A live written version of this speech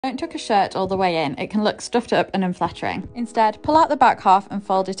Don't tuck a shirt all the way in, it can look stuffed up and unflattering. Instead, pull out the back half and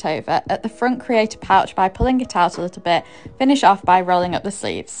fold it over. At the front, create a pouch by pulling it out a little bit, finish off by rolling up the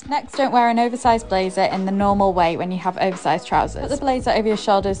sleeves. Next, don't wear an oversized blazer in the normal way when you have oversized trousers. Put the blazer over your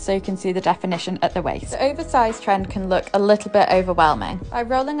shoulders so you can see the definition at the waist. The oversized trend can look a little bit overwhelming. By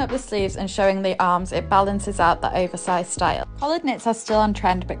rolling up the sleeves and showing the arms, it balances out the oversized style. Collared knits are still on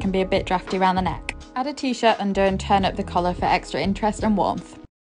trend but can be a bit drafty around the neck. Add a t-shirt under and turn up the collar for extra interest and warmth.